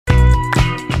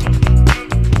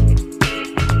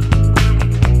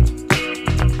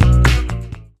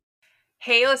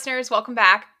Hey, listeners, welcome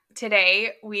back.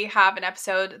 Today we have an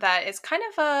episode that is kind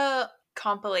of a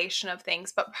compilation of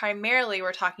things, but primarily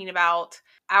we're talking about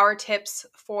our tips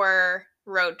for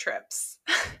road trips.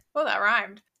 Well, that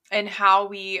rhymed. And how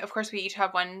of course, we each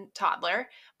have one toddler,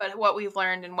 but what we've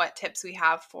learned and what tips we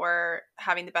have for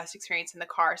having the best experience in the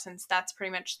car, since that's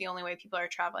pretty much the only way people are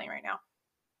traveling right now.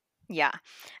 Yeah.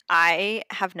 I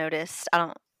have noticed, I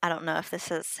don't know if this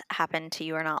has happened to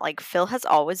you or not. Like Phil has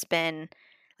always been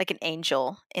like an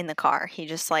angel in the car. He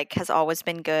just like has always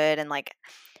been good and like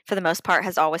for the most part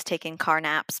has always taken car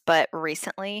naps, but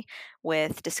recently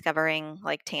with discovering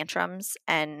like tantrums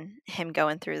and him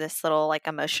going through this little like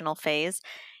emotional phase,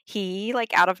 he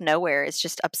like out of nowhere is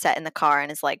just upset in the car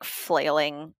and is like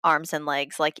flailing arms and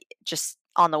legs like just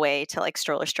on the way to like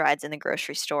stroller strides in the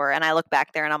grocery store. And I look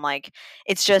back there and I'm like,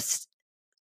 it's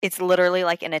literally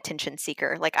like an attention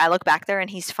seeker. Like I look back there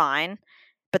and he's fine,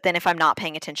 but then if I'm not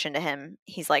paying attention to him,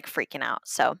 he's like freaking out.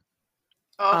 So,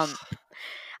 Oh, um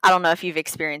I don't know if you've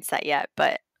experienced that yet,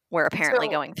 but we're apparently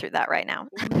so going through that right now.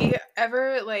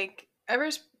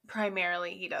 Ever's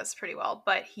primarily he does pretty well,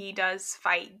 but he does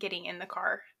fight getting in the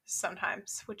car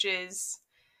sometimes, which is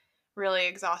really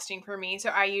exhausting for me. So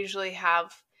I usually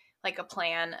have like a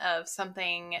plan of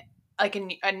something like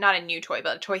not a new toy,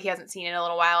 but a toy he hasn't seen in a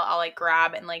little while. I'll like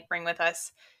grab and like bring with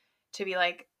us to be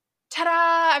like,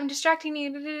 ta-da! I'm distracting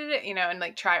you, and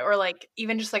like try, or like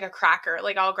even just like a cracker.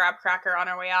 Like I'll grab cracker on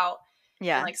our way out and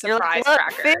Yeah. like You're like, surprise "Look,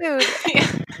 cracker. food."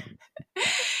 Yeah.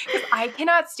 Because I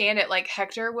cannot stand it. Like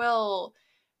Hector will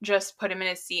just put him in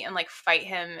his seat and like fight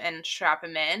him and strap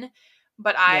him in.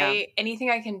 But Yeah. anything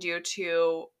I can do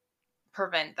to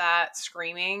prevent that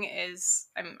screaming is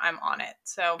I'm on it.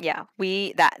 So Yeah.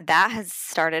 That has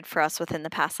started for us within the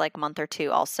past like month or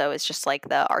two also. It's just like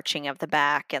the arching of the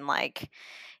back and like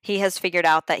he has figured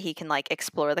out that he can like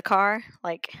explore the car.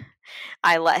 Like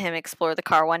I let him explore the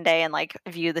car one day and like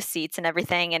view the seats and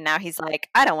everything. And now he's like,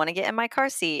 I don't want to get in my car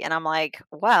seat. And I'm like,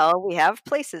 well, we have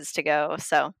places to go.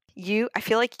 So I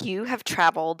feel like you have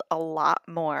traveled a lot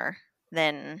more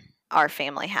than our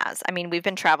family has. I mean, we've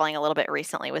been traveling a little bit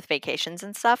recently with vacations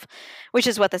and stuff, which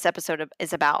is what this episode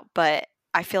is about. But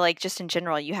I feel like just in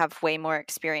general, you have way more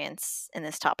experience in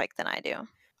this topic than I do.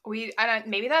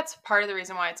 maybe that's part of the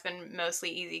reason why it's been mostly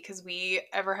easy, because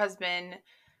Ever has been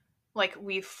like,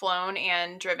 we've flown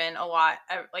and driven a lot,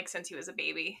 like since he was a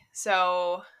baby.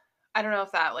 So I don't know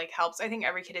if that like helps. I think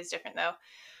every kid is different though.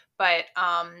 But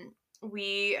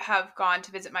we have gone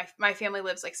to visit my family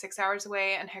lives like 6 hours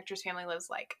away, and Hector's family lives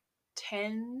like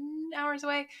 10 hours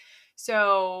away.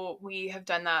 So we have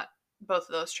done that, both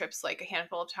of those trips, like a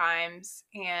handful of times,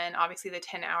 and obviously the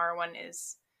 10-hour one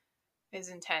is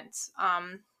intense.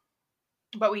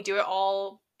 But we do it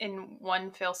all in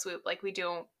one fell swoop. Like we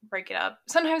don't break it up.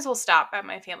 Sometimes we'll stop at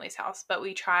my family's house, but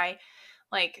we try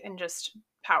like and just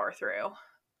power through.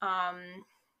 Um,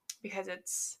 because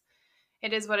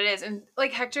it is what it is. And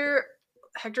like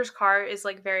Hector's car is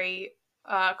like very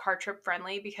car trip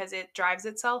friendly because it drives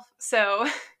itself. So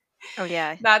Oh,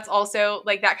 yeah. that's also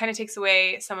like, that kind of takes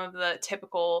away some of the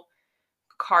typical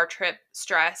car trip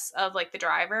stress of like the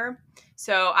driver.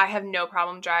 So I have no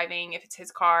problem driving if it's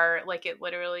his car. Like it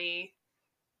literally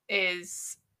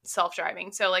is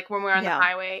self-driving. So like when we're on the Yeah.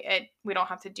 highway, we don't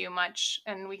have to do much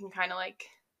and we can kind of like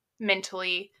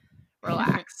mentally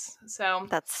relax. So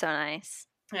That's so nice.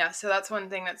 yeah, so that's one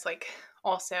thing that's like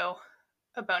also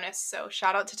a bonus. So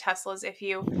shout out to Teslas if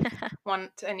you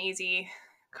want an easy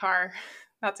car.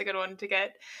 That's a good one to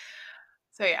get.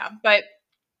 So yeah, but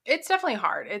it's definitely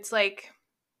hard. It's like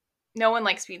no one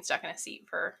likes being stuck in a seat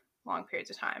for long periods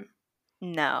of time.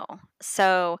 No.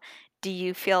 So, do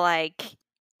you feel like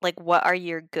what are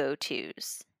your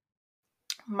go-tos?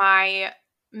 My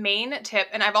main tip,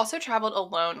 and I've also traveled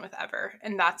alone with Ever,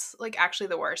 and that's like actually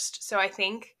the worst. So I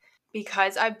think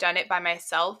because I've done it by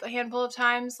myself a handful of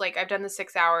times, like I've done the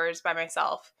 6 hours by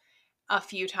myself a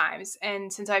few times.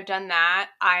 And since I've done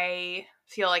that, I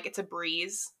feel like it's a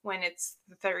breeze when it's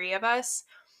the three of us,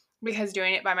 because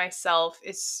doing it by myself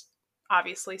is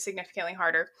obviously significantly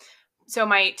harder. So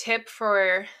my tip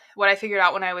for what I figured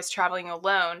out when I was traveling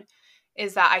alone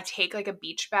is that I take like a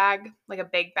beach bag, like a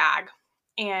big bag,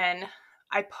 and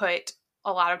I put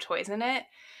a lot of toys in it.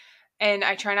 And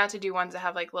I try not to do ones that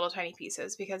have like little tiny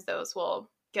pieces, because those will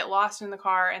get lost in the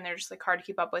car and they're just like hard to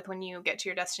keep up with when you get to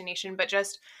your destination. But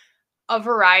just a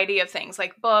variety of things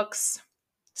like books,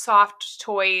 soft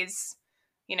toys,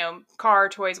 car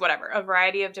toys, whatever, a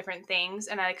variety of different things.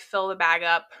 And I like fill the bag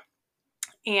up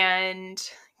and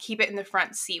keep it in the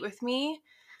front seat with me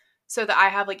so that I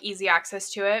have like easy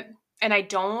access to it. And I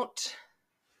don't,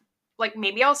 like,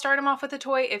 maybe I'll start him off with a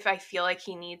toy if I feel like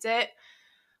he needs it.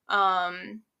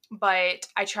 But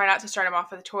I try not to start him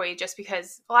off with a toy just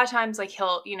because a lot of times, like,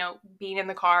 he'll, being in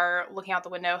the car, looking out the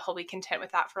window, he'll be content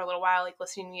with that for a little while, like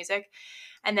listening to music.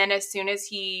 And then as soon as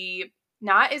he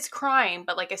not is crying,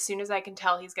 but like as soon as I can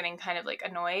tell he's getting kind of like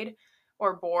annoyed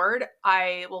or bored,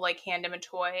 I will like hand him a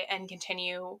toy and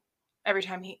continue every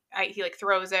time he like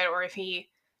throws it, or if he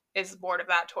is bored of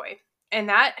that toy. And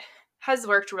that has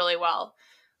worked really well.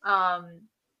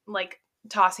 Like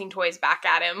tossing toys back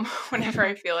at him whenever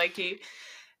I feel like he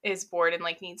is bored and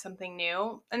like needs something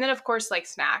new. And then of course like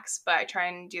snacks, but I try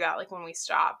and do that like when we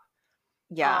stop.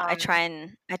 Yeah, I try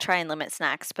and limit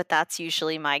snacks, but that's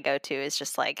usually my go-to is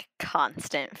just like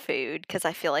constant food because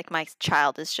I feel like my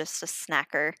child is just a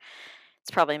snacker.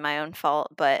 It's probably my own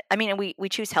fault, but I mean, we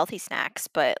choose healthy snacks,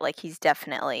 but like he's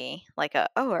definitely like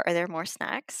oh, are there more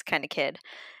snacks kind of kid.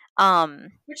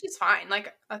 Um, Which is fine.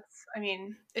 Like that's, I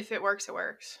mean, if it works, it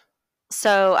works.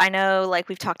 so I know like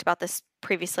we've talked about this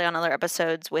previously on other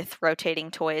episodes with rotating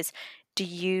toys. Do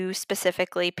you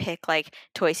specifically pick like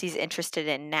toys he's interested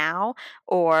in now,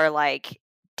 or like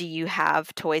do you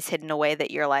have toys hidden away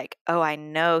that you're like, oh, I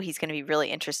know he's going to be really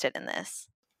interested in this?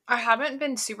 I haven't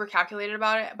been super calculated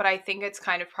about it, but I think it's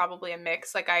kind of probably a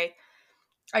mix. Like I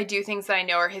do things that I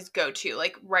know are his go-to.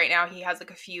 Like right now he has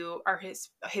like a few are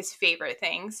his favorite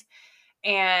things,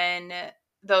 and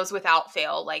those without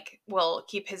fail like will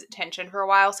keep his attention for a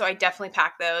while. So I definitely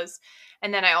pack those.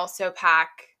 And then I also pack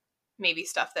maybe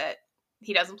stuff that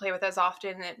he doesn't play with as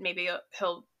often, that maybe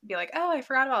he'll be like, "Oh, I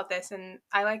forgot about this and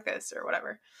I like this," or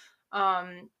whatever.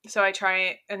 So I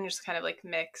try and just kind of like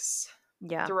mix,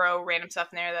 Yeah. throw random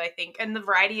stuff in there that I think, and the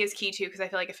variety is key too, because I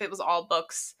feel like if it was all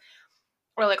books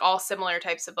or like all similar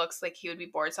types of books, like he would be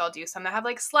bored. So I'll do some that have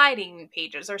like sliding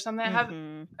pages, or some that have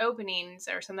Mhm. openings,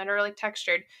 or some that are like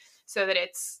textured, so that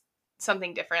it's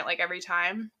something different like every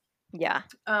time. Yeah.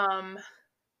 Um,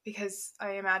 because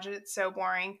I imagine it's so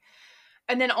boring.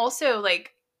 And then also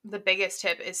like the biggest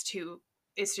tip is to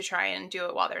try and do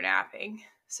it while they're napping.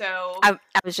 So I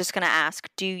was just going to ask,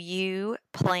 do you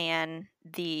plan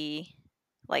the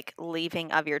like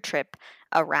leaving of your trip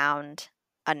around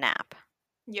a nap?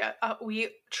 yeah, we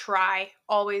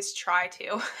always try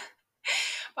to.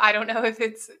 I don't know if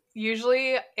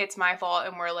it's my fault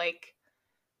and we're like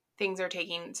things are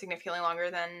taking significantly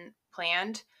longer than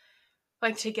planned,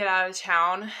 like to get out of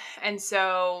town. And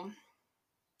so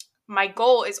my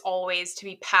goal is always to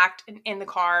be packed in the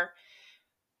car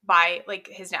by like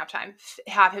his nap time,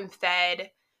 have him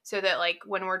fed so that like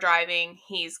when we're driving,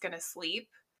 he's going to sleep.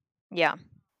 Yeah.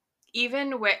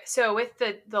 Even with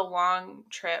the long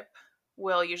trip,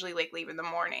 we'll usually like leave in the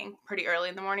morning, pretty early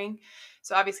in the morning.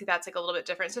 So obviously that's like a little bit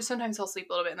different. So sometimes he'll sleep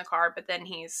a little bit in the car, but then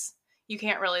you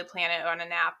can't really plan it on a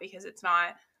nap because it's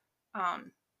not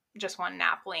um just one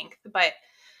nap length. But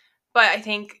I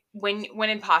think when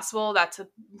impossible, that's a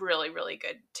really, really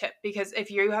good tip, because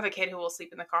if you have a kid who will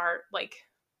sleep in the car, like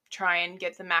try and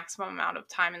get the maximum amount of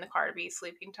time in the car to be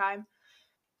sleeping time,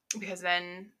 because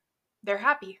then they're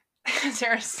happy because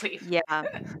they're asleep. Yeah.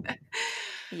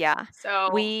 Yeah. So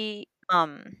We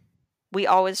we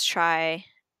always try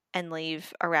and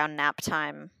leave around nap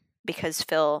time because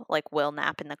Phil like will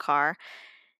nap in the car.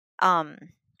 Um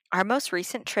our most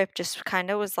recent trip just kind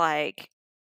of was like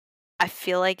I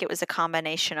feel like it was a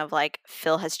combination of like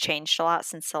Phil has changed a lot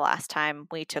since the last time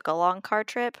we took a long car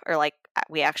trip or like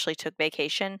we actually took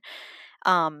vacation.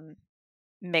 Um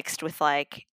mixed with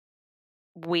like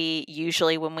we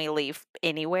usually when we leave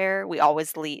anywhere, we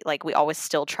always leave like we always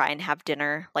still try and have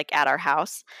dinner like at our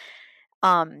house.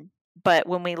 But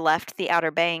when we left the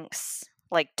Outer Banks,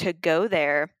 like to go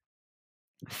there,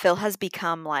 Phil has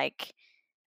become like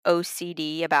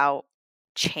OCD about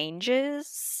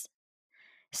changes.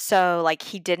 So like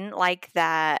he didn't like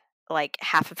that like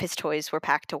half of his toys were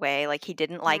packed away. Like he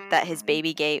didn't like that his mm,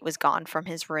 baby gate was gone from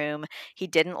his room. He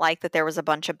didn't like that there was a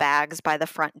bunch of bags by the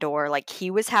front door. Like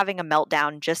he was having a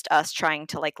meltdown just us trying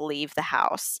to like leave the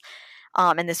house.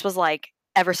 And this was like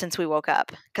ever since we woke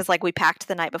up because like we packed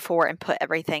the night before and put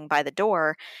everything by the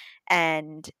door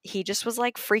and he just was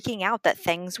like freaking out that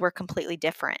things were completely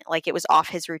different, like it was off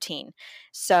his routine.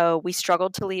 So we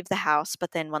struggled to leave the house,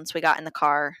 but then once we got in the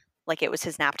car, like it was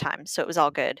his nap time, so it was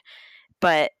all good.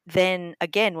 But then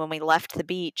again, when we left the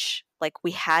beach, like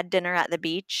we had dinner at the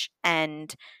beach,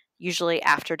 and usually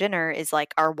after dinner is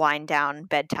like our wind down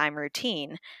bedtime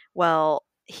routine. Well,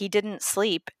 he didn't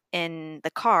sleep in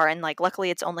the car, and like luckily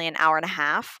it's only an hour and a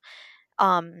half.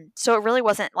 So it really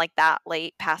wasn't like that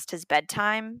late past his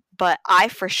bedtime, but I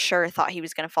for sure thought he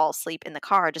was going to fall asleep in the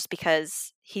car just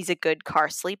because he's a good car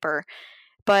sleeper.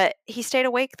 But he stayed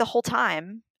awake the whole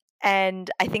time. And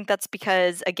I think that's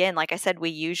because, again, like I said, we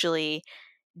usually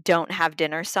don't have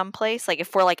dinner someplace. Like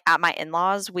if we're like at my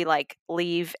in-laws, we like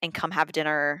leave and come have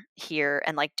dinner here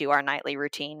and like do our nightly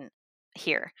routine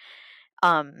here.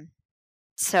 Um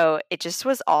so it just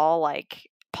was all like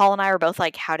Paul and I were both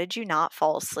like, how did you not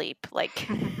fall asleep? Like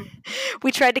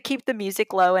we tried to keep the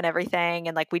music low and everything,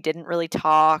 and like we didn't really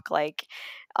talk. Like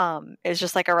it was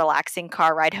just like a relaxing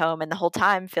car ride home, and the whole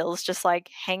time Phil's just like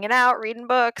hanging out reading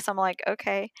books. I'm like,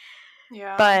 okay.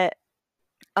 Yeah. But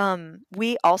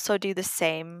we also do the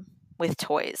same with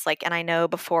toys. Like, and I know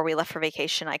before we left for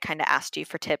vacation, I kind of asked you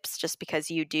for tips just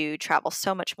because you do travel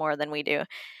so much more than we do.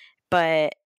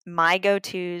 But my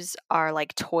go-tos are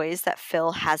like toys that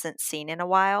Phil hasn't seen in a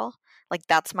while. Like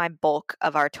that's my bulk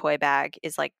of our toy bag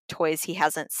is like toys he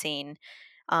hasn't seen.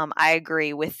 I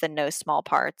agree with the no small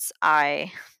parts.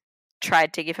 I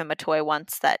tried to give him a toy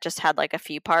once that just had like a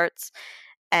few parts,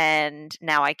 and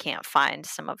now I can't find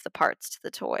some of the parts to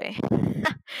the toy.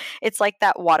 It's like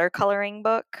that watercoloring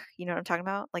book. You know what I'm talking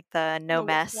about? Like the no The water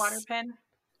mess. pen.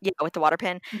 Yeah, with the water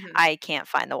pen. Mhm. I can't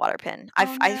find the water pen.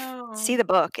 Oh I see no. the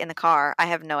book in the car. I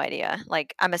have no idea.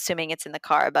 Like I'm assuming it's in the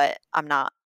car, but I'm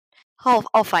not.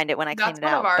 I'll find it when I clean That's it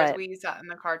one of out. ours. But We use that in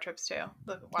the car trips too.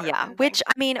 The water yeah, pen which thing.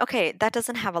 I mean, okay, that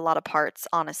doesn't have a lot of parts,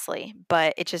 honestly.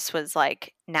 But it just was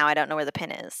like now I don't know where the pin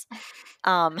is.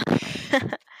 Um,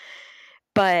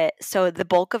 But so the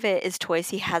bulk of it is toys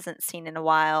he hasn't seen in a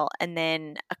while, and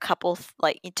then a couple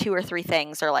like 2 or 3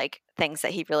 things are like things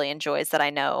that he really enjoys that I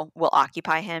know will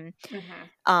occupy him. Mhm.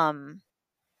 Um,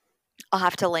 I'll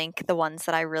have to link the ones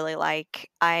that I really like.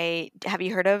 I Have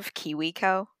you heard of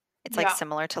KiwiCo? It's like Yeah.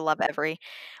 similar to Love Every.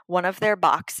 One of their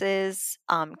boxes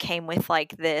came with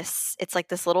like this. It's like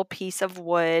this little piece of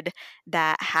wood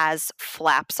that has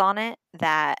flaps on it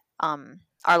that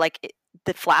are like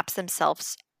the flaps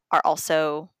themselves are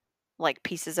also like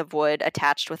pieces of wood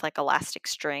attached with like elastic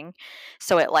string,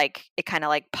 so it kind of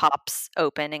like pops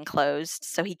open and closed,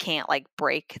 so he can't like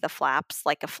break the flaps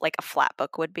like a flat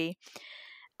book would be.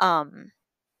 um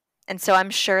and so I'm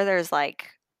sure there's like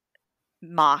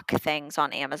mock things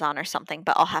on Amazon or something,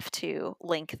 but I'll have to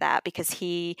link that because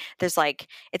there's like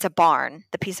it's a barn.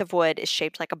 The piece of wood is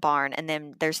shaped like a barn, and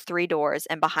then there's 3 doors,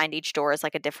 and behind each door is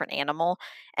like a different animal,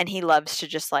 and he loves to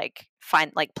just like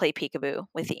find like play peekaboo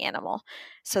with the animal.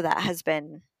 So that has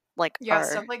been like Yeah, our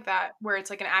stuff like that where it's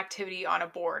like an activity on a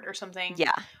board or something,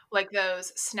 yeah. like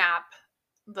those snap,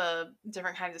 the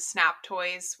different kinds of snap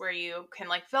toys where you can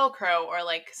like velcro or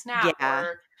like snap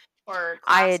Yeah. or clasp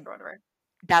I or whatever.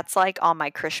 That's, like, on my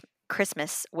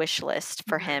Christmas wish list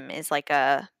for Mhm. him is, like,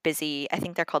 a busy I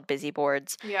think they're called busy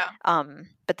boards, Yeah.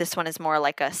 but this one is more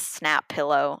like a snap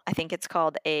pillow. I think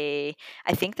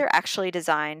they're actually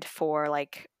designed for,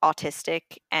 like,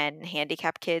 autistic and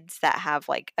handicapped kids that have,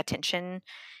 like, attention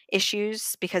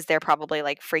issues because they're probably,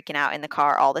 like, freaking out in the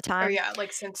car all the Oh time. yeah,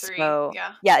 like sensory. So,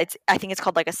 Yeah. yeah, I think it's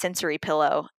called, like, a sensory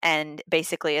pillow, and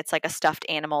basically it's like a stuffed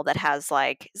animal that has,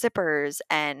 like, zippers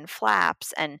and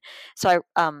flaps, and so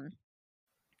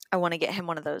I wanna get him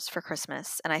one of those for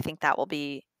Christmas, and I think that will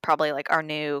be probably, like, our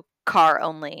new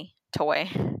car-only toy.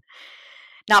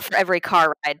 Not for every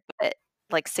car ride, but,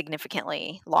 like,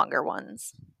 significantly longer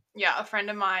ones. Yeah, a friend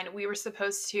of mine, we were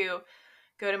supposed to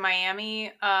go to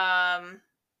Miami.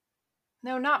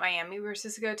 No, not Miami. We were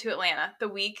supposed to go to Atlanta the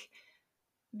week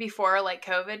before like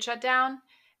COVID shut down.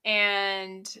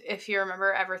 And if you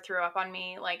remember, Ever threw up on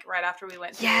me like right after we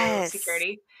went through Yes.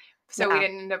 security. So we Yeah.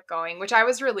 didn't end up going, which I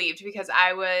was relieved because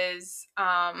I was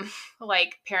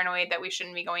like paranoid that we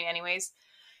shouldn't be going anyways.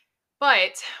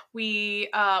 But we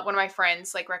one of my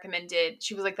friends like recommended,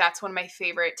 she was like, that's one of my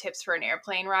favorite tips for an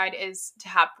airplane ride is to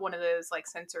have one of those like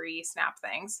sensory snap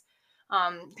things.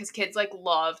 Because kids like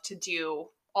love to do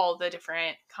all the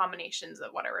different combinations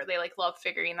of whatever. They like love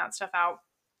figuring that stuff out.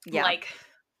 Yeah. Like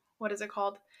what is it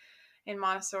called in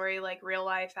Montessori? Like real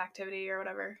life activity or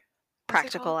whatever. What's it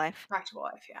Practical called? life. Practical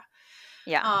life, yeah.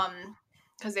 Yeah.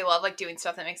 Because they love like doing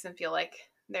stuff that makes them feel like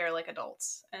they're like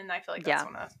adults. And I feel like that's Yeah.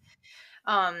 one of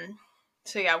those.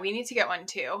 So yeah, we need to get one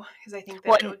too because I think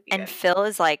Well, that it would be and good. Phil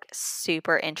is, like,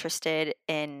 super interested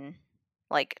in,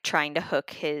 like, trying to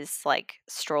hook his, like,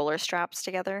 stroller straps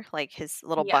together, like, his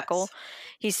little buckle. Yes.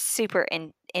 He's super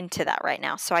into that right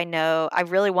now, so I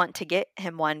really want to get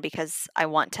him one because I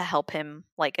want to help him,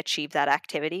 like, achieve that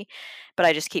activity, but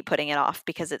I just keep putting it off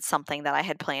because it's something that I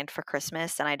had planned for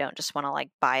Christmas, and I don't just wanna, like,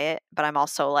 buy it, but I'm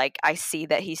also, like, I see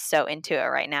that he's so into it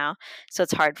right now, so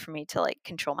it's hard for me to, like,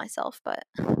 control myself, but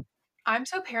I'm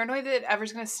so paranoid that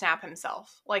Ever's gonna snap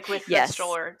himself, like with the yes.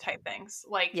 stroller type things.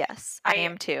 Like Yes, I I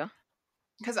am too.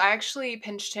 because I actually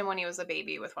pinched him when he was a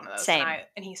baby with one of those Same,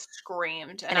 and he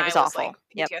screamed and and it I was was like awful.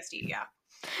 Yep. PTSD, yeah.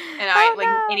 And I Oh like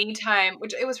no. anytime,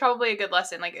 which it was probably a good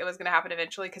lesson, like it was gonna happen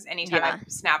eventually, because anytime I Yeah.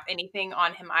 snap anything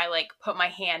on him, I like put my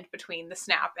hand between the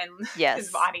snap and his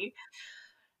Yes. body,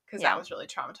 because that Yeah. was really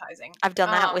traumatizing. I've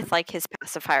done that with, like, his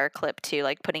pacifier clip too,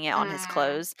 like, putting it on his Mm,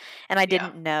 clothes, and I yeah.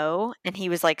 didn't know, and he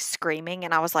was, like, screaming,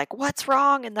 and I was like, "What's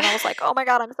wrong?" And then I was like, "Oh my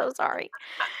god, I'm so sorry."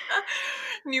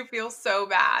 You feel so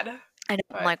bad, I know,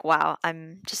 I'm but like, "Wow,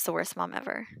 I'm just the worst mom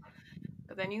ever."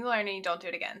 then you learn and you don't do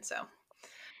it again. So,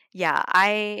 Yeah,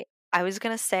 I was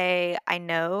gonna say, I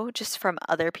know just from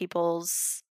other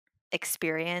people's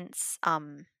experience,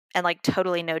 and, like,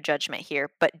 totally no judgment here,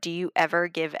 but do you ever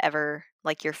give ever,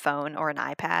 like, your phone or an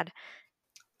iPad?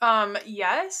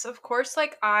 yes, of course.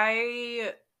 Like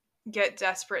I get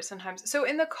desperate sometimes. So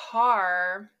in the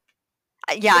car,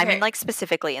 Yeah, I mean, okay. like,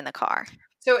 specifically in the car.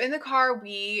 So in the car,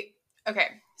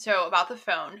 okay. So about the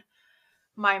phone,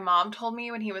 my mom told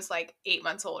me when he was like 8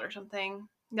 months old or something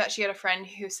that she had a friend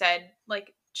who said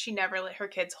like she never let her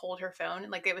kids hold her phone.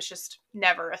 Like it was just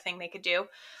never a thing they could do.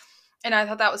 And I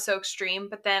thought that was so extreme.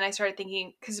 But then I started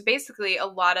thinking, because basically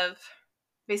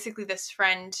this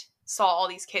friend saw all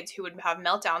these kids who would have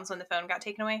meltdowns when the phone got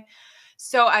taken away.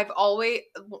 So I've always,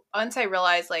 once I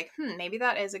realized like, maybe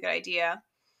that is a good idea,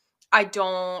 I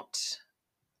don't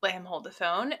let him hold the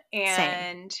phone. Same.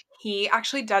 And he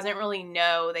actually doesn't really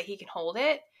know that he can hold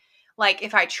it. Like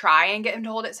if I try and get him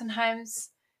to hold it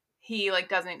sometimes, he like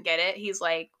doesn't get it. He's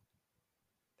like,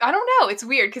 I don't know. It's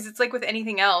weird because it's like with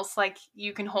anything else, like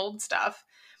you can hold stuff.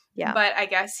 Yeah. But I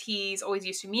guess he's always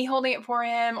used to me holding it for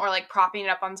him or like propping it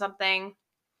up on something.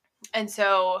 And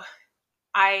so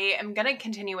I am going to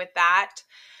continue with that.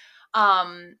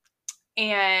 Um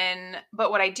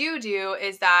but what I do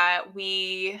is that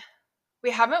we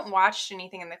haven't watched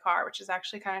anything in the car, which is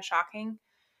actually kind of shocking.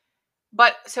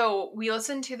 But so we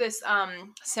listened to this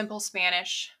Simple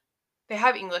Spanish. They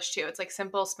have English too. It's like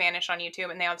Simple Spanish on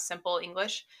YouTube and they have Simple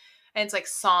English. And it's like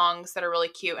songs that are really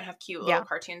cute and have cute little Yeah.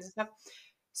 cartoons and stuff.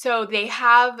 So they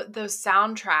have those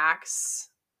soundtracks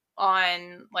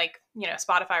on like,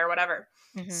 Spotify or whatever.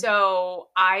 Mhm. So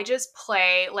I just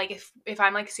play like if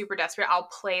I'm like super desperate, I'll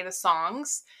play the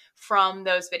songs from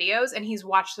those videos and he's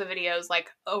watched the videos like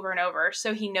over and over.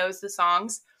 So he knows the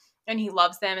songs and he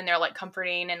loves them and they're like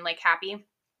comforting and like happy.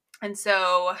 And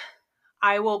so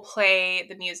I will play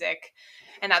the music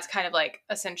and that's kind of like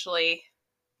essentially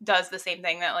does the same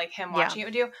thing that like him Yeah. watching it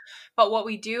would do. But what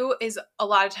we do is a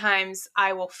lot of times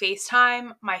I will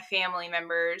FaceTime my family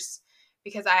members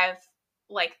because I have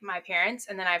like my parents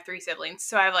and then I have three siblings.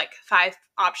 So I have like five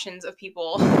options of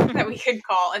people that we could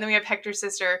call. And then we have Hector's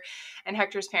sister and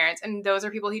Hector's parents. And those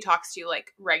are people he talks to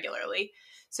like regularly.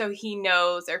 So he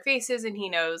knows their faces and he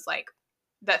knows like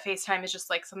that FaceTime is just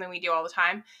like something we do all the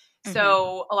time.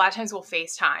 Mhm. So a lot of times we'll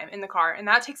FaceTime in the car and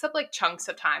that takes up like chunks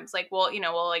of times. Like we'll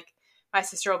like my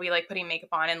sister will be like putting makeup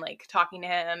on and like talking to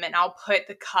him and I'll put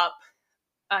the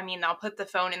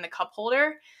phone in the cup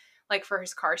holder like for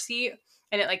his car seat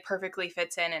and it like perfectly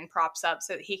fits in and props up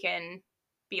so that he can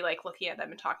be like looking at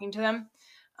them and talking to them.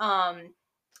 um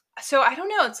so I don't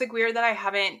know, it's like weird that I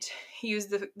haven't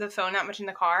used the phone that much in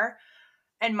the car.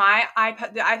 And the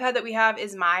iPad that we have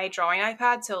is my drawing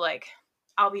iPad, so like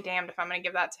I'll be damned if I'm gonna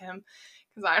give that to him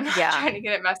because I'm not Yeah. trying to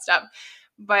get it messed up.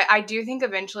 But I do think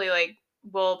eventually like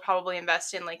we'll probably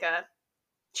invest in like a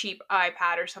cheap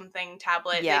iPad or something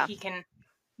tablet that Yeah. we can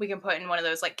put in one of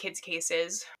those like kids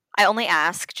cases. I only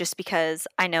ask just because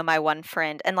I know my one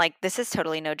friend, and like this is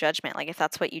totally no judgment. Like if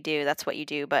that's what you do, that's what you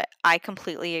do. But I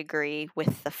completely agree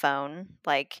with the phone.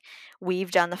 Like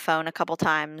we've done the phone a couple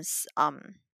times,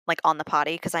 like on the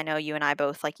potty because I know you and I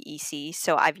both like EC,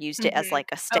 so I've used it as Mm-hmm. like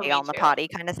a Oh, stay me on the too. potty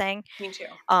kind of thing. Me too.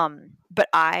 But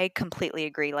I completely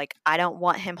agree. Like, I don't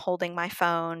want him holding my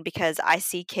phone because I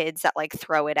see kids that like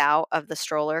throw it out of the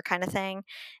stroller kind of thing.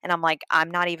 And I'm like, I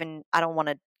don't want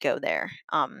to go there.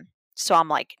 So I'm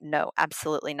like, no,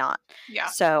 absolutely not.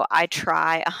 Yeah. So I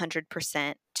try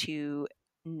 100% to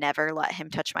never let him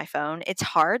touch my phone. It's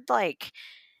hard, like,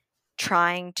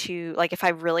 trying to, like, if I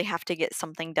really have to get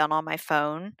something done on my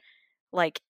phone,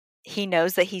 like, he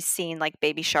knows that he's seen, like,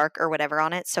 Baby Shark or whatever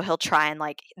on it, so he'll try and,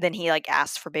 like then he, like,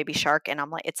 asks for Baby Shark, and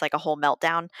I'm like it's like a whole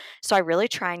meltdown. So I really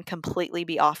try and completely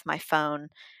be off my phone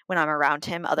when I'm around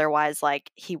him, otherwise,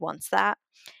 like, he wants that.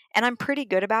 And I'm pretty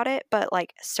good about it, but,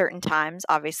 like, certain times,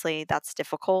 obviously, that's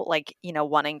difficult, like,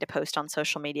 wanting to post on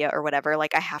social media or whatever,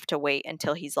 like, I have to wait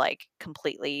until he's, like,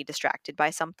 completely distracted by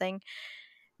something.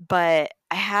 But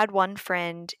I had one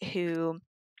friend who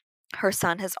her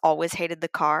son has always hated the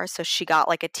car, so she got,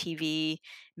 like, a TV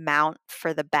mount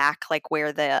for the back, like,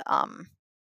 where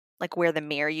the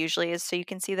mirror usually is so you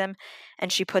can see them,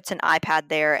 and she puts an iPad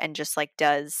there and just, like,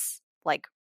 does, like,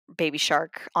 Baby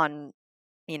Shark on,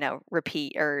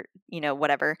 repeat or,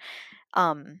 whatever.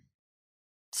 Um,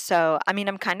 so, I mean,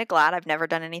 I'm kind of glad I've never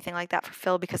done anything like that for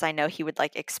Phil because I know he would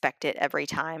like expect it every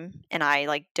time and I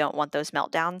like don't want those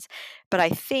meltdowns. But I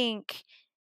think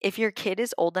if your kid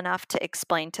is old enough to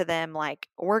explain to them like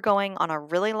we're going on a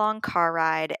really long car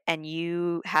ride and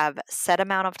you have set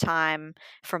amount of time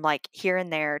from like here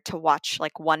and there to watch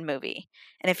like one movie.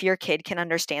 And if your kid can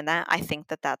understand that, I think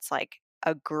that that's like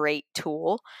a great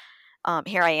tool.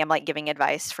 Here I am like giving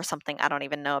advice for something I don't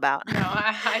even know about. No,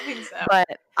 I think so. But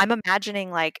I'm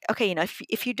imagining like, okay,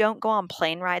 if you don't go on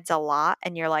plane rides a lot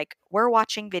and you're like, we're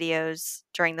watching videos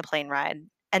during the plane ride,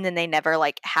 and then they never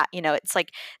like it's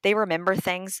like they remember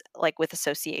things like with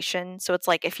association. So it's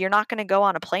like if you're not going to go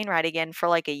on a plane ride again for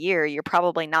like a year, you're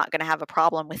probably not going to have a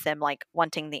problem with them like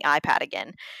wanting the iPad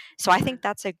again. So I Mhm. think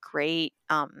that's a great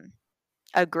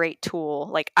tool.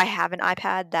 Like I have an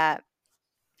iPad that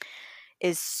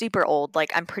is super old.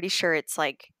 Like I'm pretty sure it's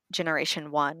like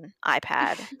generation 1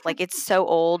 iPad. Like it's so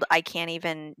old I can't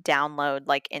even download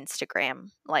like Instagram.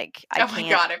 Like I Oh my can't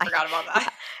God, I forgot about yeah.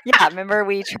 that. Yeah, remember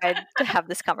we tried to have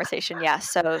this conversation. Yeah,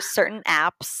 so certain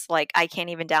apps like I can't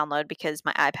even download because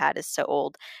my iPad is so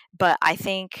old. But I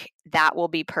think that will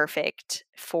be perfect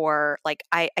for like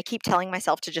I keep telling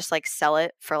myself to just like sell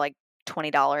it for like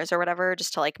 $20 or whatever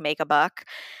just to like make a buck.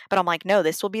 But I'm like, no,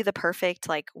 this will be the perfect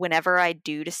like whenever I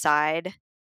do decide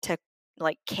to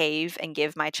like cave and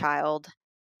give my child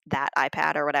that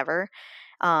iPad or whatever.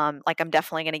 Like I'm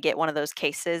definitely going to get one of those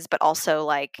cases, but also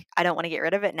like I don't want to get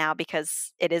rid of it now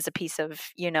because it is a piece of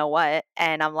you know what.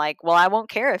 And I'm like, well, I won't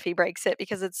care if he breaks it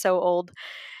because it's so old.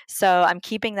 So I'm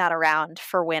keeping that around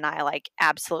for when I like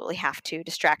absolutely have to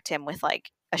distract him with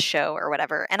like a show or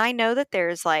whatever. And I know that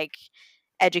there's like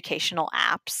educational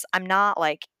apps. I'm not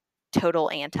like total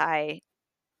anti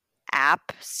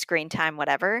app, screen time,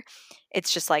 whatever.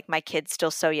 It's just like my kid's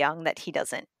still so young that he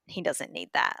doesn't need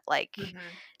that. Like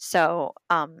Mhm. so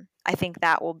I think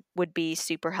that would be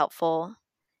super helpful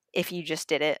if you just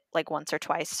did it like once or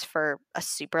twice for a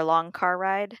super long car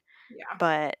ride. Yeah.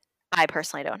 But I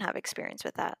personally don't have experience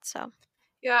with that. So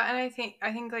Yeah, and I think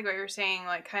like what you're saying,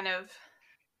 like kind of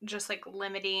just like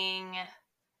limiting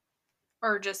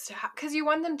or just because you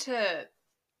want them to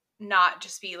not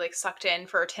just be like sucked in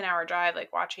for a 10-hour drive,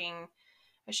 like watching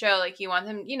a show. Like you want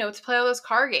them, to play all those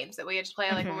car games that we had to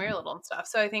play like when we mhm. were little and stuff.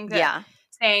 So I think that Yeah.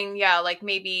 saying, yeah, like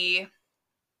maybe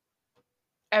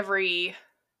every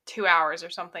 2 hours or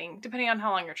something, depending on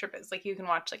how long your trip is, like you can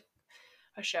watch like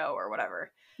a show or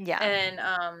whatever. Yeah. And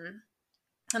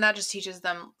that just teaches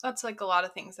them that's like a lot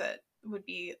of things that would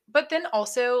be, but then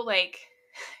also like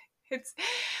it's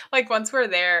like once we're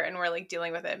there and we're like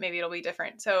dealing with it, maybe it'll be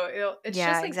different. So it's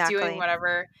Yeah, just like doing exactly.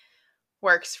 whatever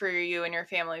works for you and your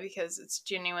family because it's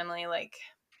genuinely like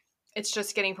it's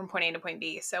just getting from point A to point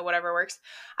B. So whatever works.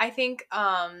 I think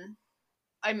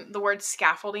I'm the word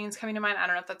scaffolding is coming to mind. I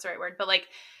don't know if that's the right word, but like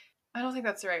I don't think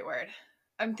that's the right word.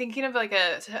 I'm thinking of like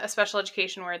a special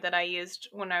education word that I used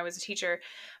when I was a teacher,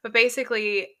 but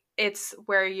basically it's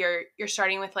where you're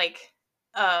starting with like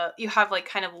you have like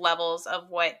kind of levels of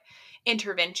what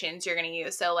interventions you're going to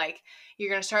use. So like you're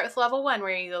going to start with level 1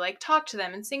 where you like talk to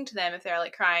them and sing to them if they're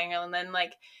like crying, and then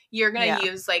like you're going Yeah. to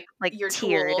use like Like your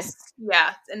tiered. tools.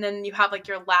 Yeah, and then you have like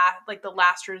your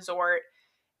last resort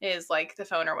is like the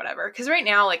phone or whatever. Because right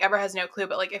now, like Ever has no clue,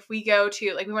 but like if we go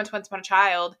to like we went to Once Upon a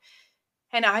Child,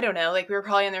 and I don't know, like we were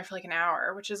probably in there for like an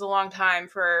hour, which is a long time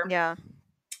for Yeah.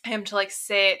 him to like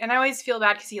sit. And I always feel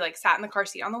bad because he like sat in the car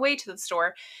seat on the way to the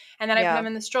store, and then I put Yeah. him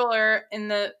in the stroller in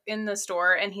the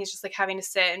store, and he's just like having to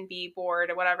sit and be bored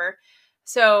or whatever.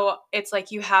 So it's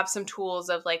like you have some tools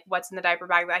of like what's in the diaper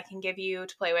bag that I can give you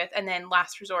to play with, and then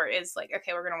last resort is like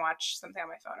okay, we're gonna watch something on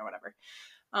my phone or whatever,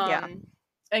 Yeah. um,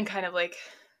 and kind of like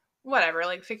whatever,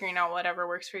 like figuring out whatever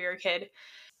works for your kid.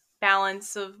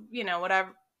 Balance of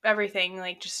whatever everything,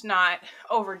 like just not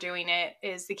overdoing it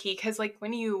is the key, because like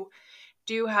when you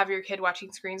do have your kid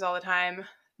watching screens all the time,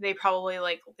 they probably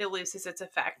like it loses its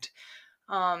effect.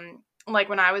 Like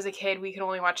when I was a kid, we could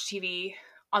only watch TV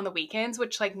on the weekends,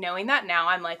 which like knowing that now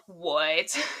I'm like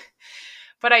what.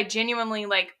 But I genuinely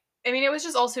like, I mean, it was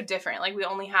just also different, like we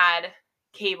only had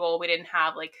cable, we didn't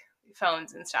have like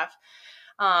phones and stuff.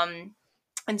 um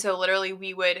and so literally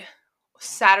we would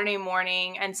Saturday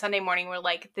morning and Sunday morning were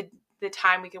like the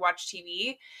time we could watch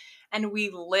TV, and we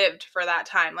lived for that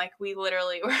time. Like we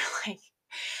literally were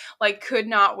like could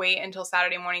not wait until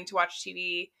Saturday morning to watch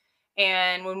TV.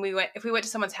 And when if we went to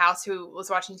someone's house who was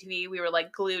watching TV, we were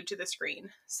like glued to the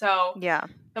screen. So Yeah.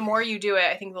 the more you do it,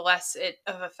 I think the less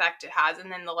of effect it has,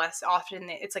 and then the less often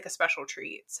it's like a special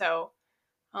treat. So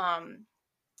um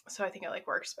So I think it like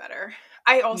works better.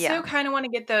 I also Yeah. kind of want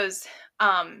to get those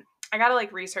I got to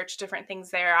like research different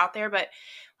things that are out there, but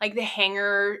like the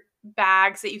hanger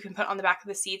bags that you can put on the back of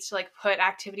the seats to like put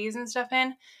activities and stuff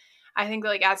in. I think that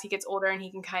like as he gets older and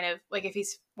he can kind of like if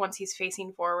he's once he's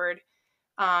facing forward,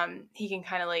 he can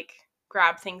kind of like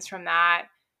grab things from that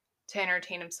to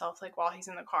entertain himself like while he's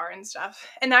in the car and stuff.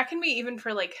 And that can be even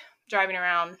for like driving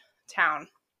around town.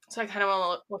 So I kind of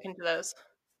want to look into those.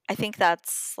 I think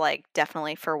that's like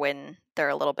definitely for when they're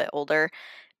a little bit older.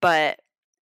 But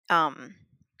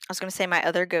I was gonna say my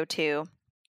other go-to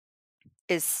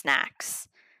is snacks.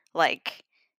 Like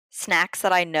snacks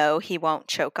that I know he won't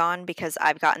choke on because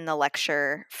I've gotten the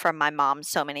lecture from my mom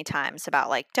so many times about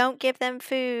like don't give them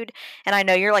food. And I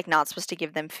know you're like not supposed to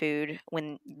give them food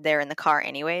when they're in the car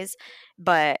anyways,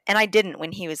 but and I didn't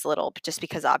when he was little just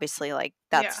because obviously like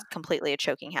Yeah. that's completely a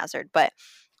choking hazard, but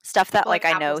stuff that So like like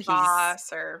I know he's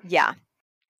applesauce or yeah,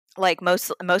 like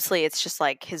mostly it's just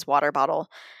like his water bottle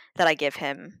that I give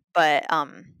him, but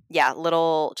yeah,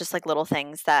 little just like little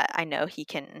things that I know he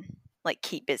can like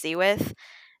keep busy with.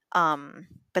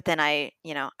 But then I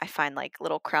find like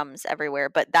little crumbs everywhere,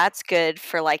 but that's good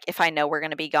for like if I know we're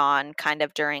going to be gone kind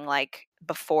of during like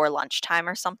before lunchtime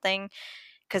or something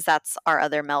because that's our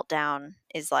other meltdown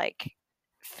is like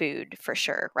food for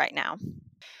sure right now.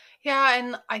 yeah,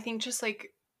 and I think just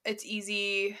like it's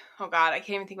easy. Oh God, I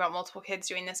can't even think about multiple kids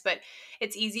doing this, but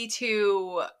it's easy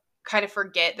to kind of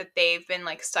forget that they've been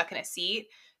like stuck in a seat.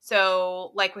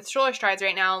 So like with stroller strides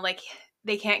right now, like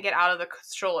they can't get out of the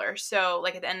stroller. So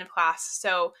like at the end of class,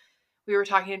 so we were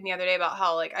talking the other day about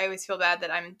how like I always feel bad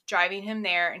that I'm driving him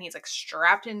there and he's like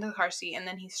strapped into the car seat and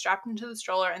then he's strapped into the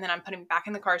stroller and then I'm putting him back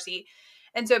in the car seat.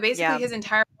 And so basically Yeah. his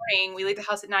entire morning, we leave the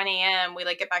house at 9 a.m. We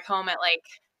like get back home at like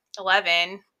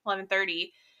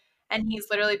 11:30, and he's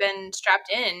literally been strapped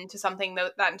in to something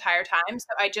that entire time. So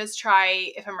I just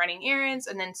try if I'm running errands,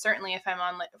 and then certainly if I'm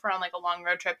on like if we're on like a long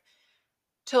road trip,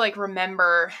 to like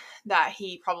remember that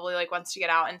he probably like wants to get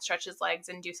out and stretch his legs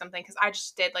and do something because I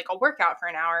just did like a workout for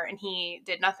an hour and he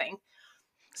did nothing.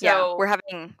 Yeah, So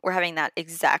we're having that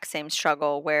exact same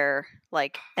struggle where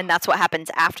like and that's what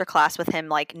happens after class with him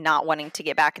like not wanting to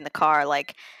get back in the car.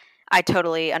 Like I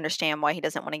totally understand why he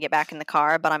doesn't want to get back in the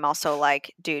car, but I'm also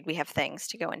like, dude, we have things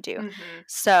to go and do. mhm.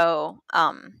 So,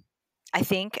 I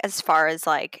think as far as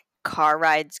like car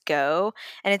rides go,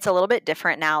 and it's a little bit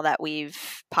different now that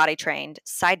we've potty trained.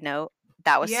 Side note,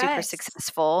 that was super Yes,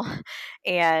 successful.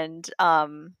 And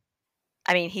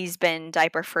I mean, he's been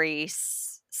diaper free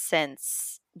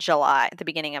since July, the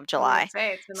beginning of I was gonna July.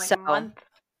 say it's been like So, a month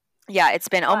yeah, it's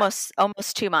been plus.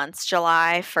 almost 2 months.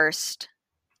 July 1st.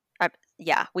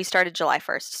 Yeah, we started July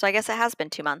 1st. So I guess it has been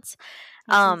 2 months.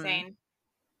 That's Um insane.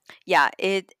 yeah,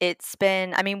 it's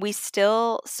been I mean, we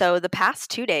still so the past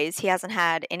 2 days he hasn't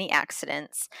had any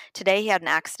accidents. Today he had an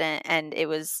accident and it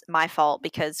was my fault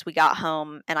because we got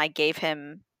home and I gave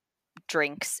him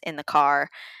drinks in the car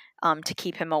to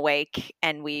keep him awake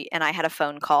and I had a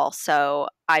phone call, so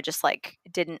I just like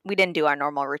didn't do our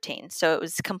normal routine. So it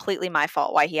was completely my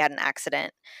fault why he had an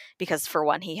accident because for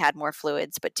one he had more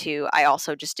fluids, but two I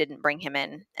also just didn't bring him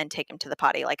in and take him to the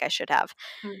potty like I should have.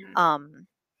 Mhm. Um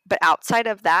but outside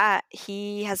of that,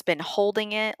 he has been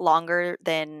holding it longer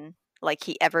than like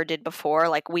he ever did before.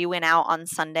 Like we went out on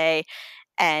Sunday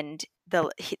and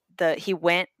he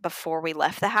went before we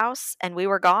left the house and we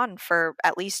were gone for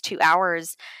at least 2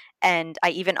 hours and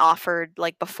I even offered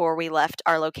like before we left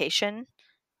our location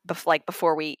like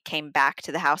before we came back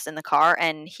to the house in the car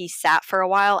and he sat for a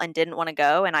while and didn't want to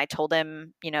go and I told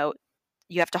him,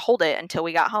 you have to hold it until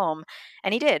we got home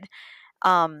and he did.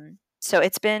 So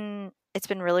it's been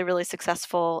really, really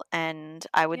successful, and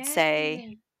I would say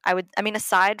Yay. I mean,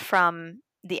 aside from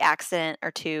the accident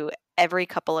or 2 every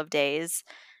couple of days,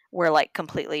 we're, like,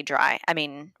 completely dry. I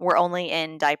mean, we're only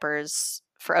in diapers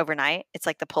for overnight. It's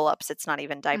like the pull-ups, it's not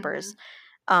even diapers. Mhm.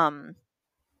 Um,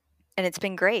 and it's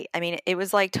been great. I mean, it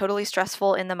was, like, totally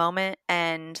stressful in the moment,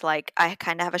 and, like, I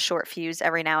kinda have a short fuse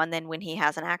every now and then when he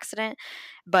has an accident,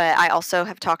 but I also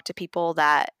have talked to people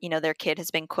that, their kid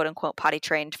has been quote unquote potty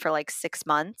trained for like 6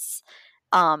 months.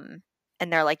 Um,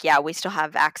 and they're like, yeah, we still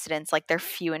have accidents. Like they're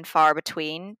few and far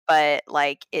between, but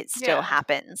like it still Yeah.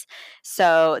 happens.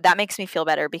 So that makes me feel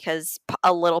better because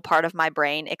a little part of my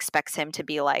brain expects him to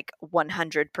be like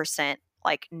 100%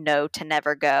 like no to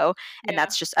never go. And Yeah.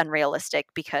 that's just unrealistic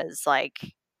because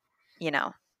like, you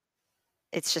know,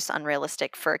 it's just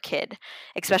unrealistic for a kid,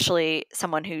 especially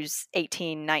someone who's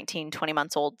 18, 19, 20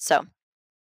 months old. So,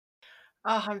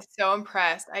 Oh, I'm so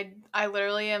impressed. I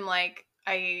literally am like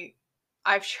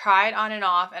I've tried on and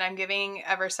off and I'm giving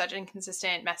ever such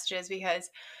inconsistent messages because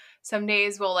some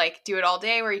days we'll like do it all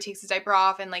day where he takes his diaper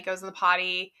off and like goes in the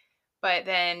potty. But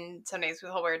then some days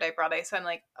he'll wear a diaper all day. So I'm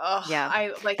like, oh, Yeah.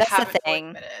 I like That's the haven't fully thing.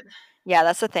 committed. Yeah,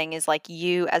 that's the thing is like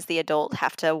you as the adult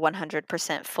have to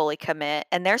 100% fully commit.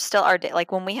 And there still are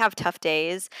like when we have tough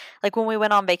days, like when we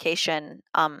went on vacation,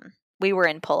 we were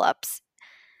in pull-ups.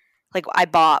 Like I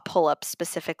bought pull-ups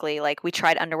specifically. Like we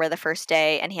tried underwear the first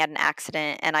day and he had an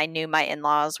accident and I knew my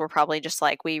in-laws were probably just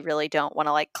like we really don't want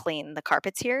to like clean the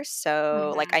carpets here.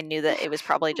 So like Hmm. I knew that it was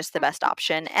probably just the best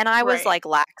option and I was Right. like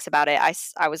lax about it.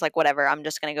 I was like whatever, I'm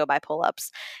just going to go buy pull-ups.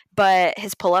 But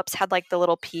his pull-ups had like the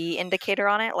little pee indicator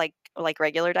on it like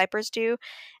regular diapers do,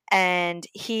 and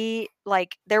he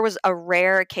like there was a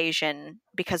rare occasion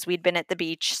because we'd been at the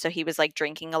beach so he was like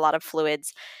drinking a lot of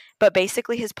fluids, but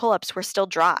basically his pull-ups were still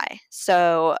dry.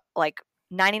 So like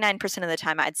 99% of the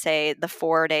time I'd say the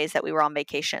 4 days that we were on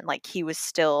vacation like he was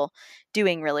still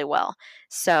doing really well.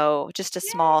 So just a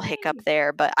small hiccup Yay.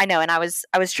 there, but I know, and I was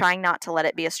trying not to let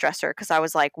it be a stressor because I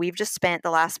was like we've just spent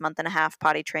the last month and a half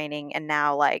potty training and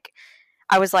now like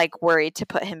I was like worried to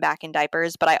put him back in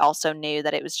diapers, but I also knew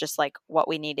that it was just like what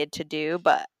we needed to do.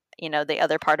 But, the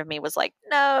other part of me was like,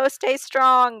 no, stay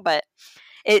strong. But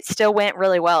it still went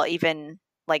really well, even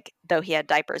like though he had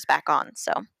diapers back on.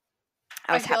 So I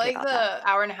I was feel happy like about that. the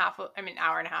hour and a half, I mean,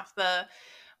 hour and a half, the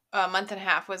month and a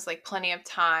half was like plenty of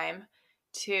time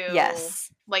to Yes.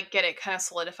 like get it kind of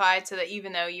solidified so that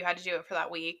even though you had to do it for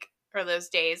that week or those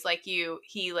days, like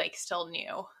he like still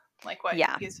knew like what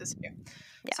Yeah. he was supposed to do.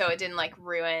 Yeah. So it didn't like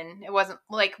ruin, it wasn't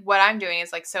like what I'm doing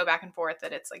is like so back and forth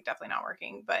that it's like definitely not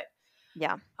working. But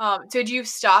Yeah. so did you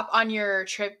stop on your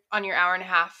trip on your hour and a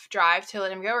half drive to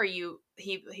let him go, or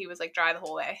he was like dry the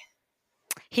whole way?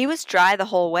 He was dry the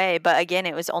whole way, but again,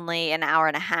 it was only an hour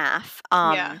and a half.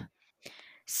 Yeah.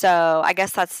 So I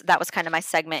guess that was kind of my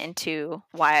segment into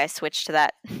why I switched to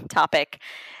that topic.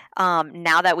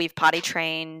 Now that we've potty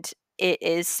trained, it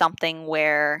is something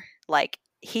where like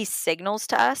he signals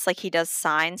to us, like he does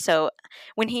signs. So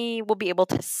when he will be able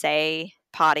to say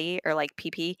potty or like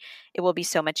pee pee, it will be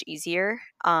so much easier.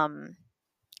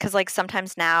 Because like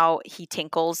sometimes now he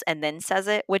tinkles and then says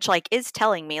it, which like is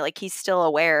telling me like he's still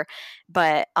aware,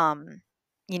 but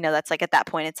that's like at that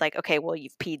point it's like okay, well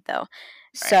you've peed though. Right.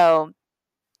 So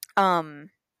um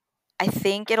I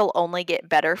think it'll only get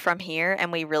better from here,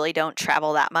 and we really don't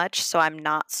travel that much, so I'm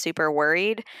not super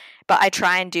worried. But I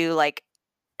try and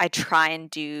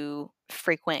do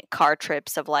frequent car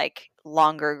trips of like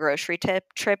longer grocery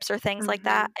trips or things like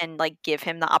that Hmm. and like give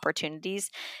him the opportunities.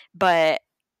 But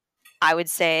I would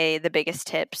say the biggest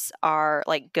tips are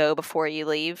like go before you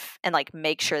leave and like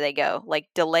make sure they go. Like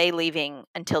delay leaving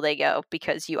until they go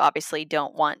because you obviously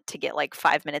don't want to get like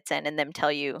 5 minutes in and them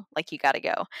tell you like you got to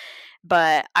go.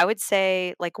 But I would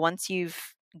say, like, once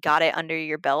you've got it under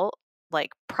your belt,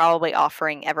 like, probably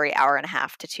offering every hour and a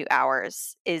half to 2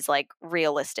 hours is, like,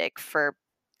 realistic for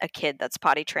a kid that's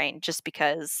potty trained just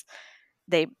because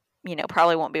they,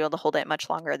 probably won't be able to hold it much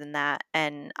longer than that.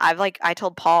 And I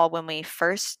told Paul when we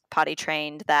first potty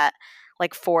trained that,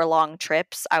 like, 4 long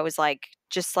trips, I was like,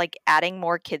 just like adding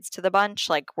more kids to the bunch,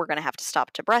 like we're gonna have to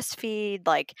stop to breastfeed,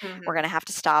 like we're Hmm. gonna have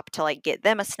to stop to like get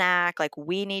them a snack, like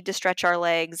we need to stretch our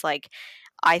legs. Like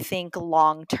I think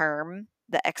long term,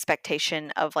 the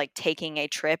expectation of like taking a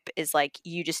trip is like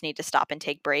you just need to stop and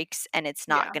take breaks, and it's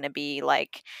not Yeah. gonna be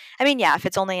like, I mean, yeah, if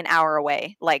it's only an hour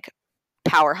away, like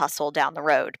power hustle down the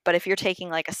road. But if you're taking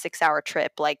like a 6 hour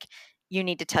trip, like you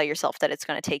need to tell yourself that it's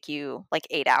going to take you like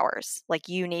 8 hours. Like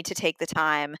you need to take the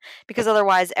time because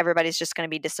otherwise everybody's just going to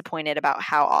be disappointed about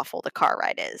how awful the car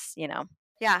ride is.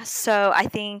 Yeah. So I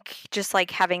think just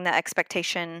like having the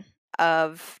expectation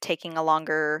of taking a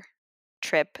longer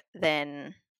trip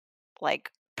than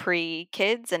like pre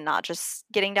kids and not just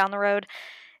getting down the road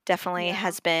definitely Yeah.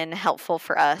 has been helpful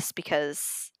for us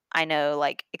because I know,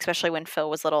 like, especially when Phil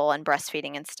was little and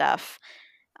breastfeeding and stuff,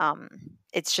 um,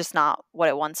 it's just not what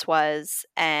it once was.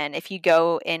 And if you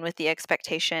go in with the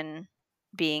expectation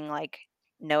being like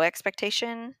no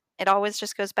expectation, it always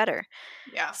just goes better.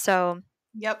 Yeah. So,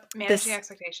 Yep. Managing this,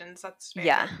 expectations. That's very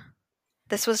yeah, true.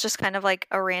 this was just kind of like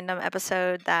a random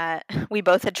episode that we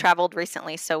both had traveled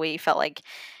recently. So we felt like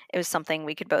it was something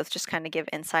we could both just kind of give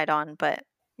insight on. But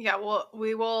Yeah, well,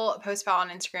 we will post about on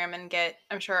Instagram and get,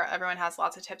 I'm sure everyone has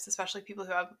lots of tips, especially people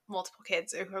who have multiple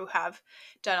kids or who have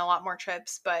done a lot more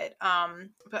trips. But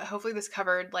hopefully this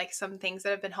covered like some things that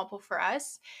have been helpful for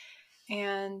us.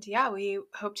 And yeah, we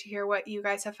hope to hear what you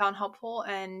guys have found helpful,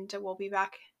 and we'll be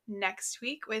back next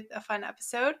week with a fun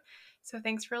episode. So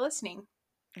thanks for listening.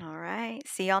 all right,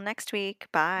 see y'all next week.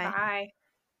 Bye. Bye.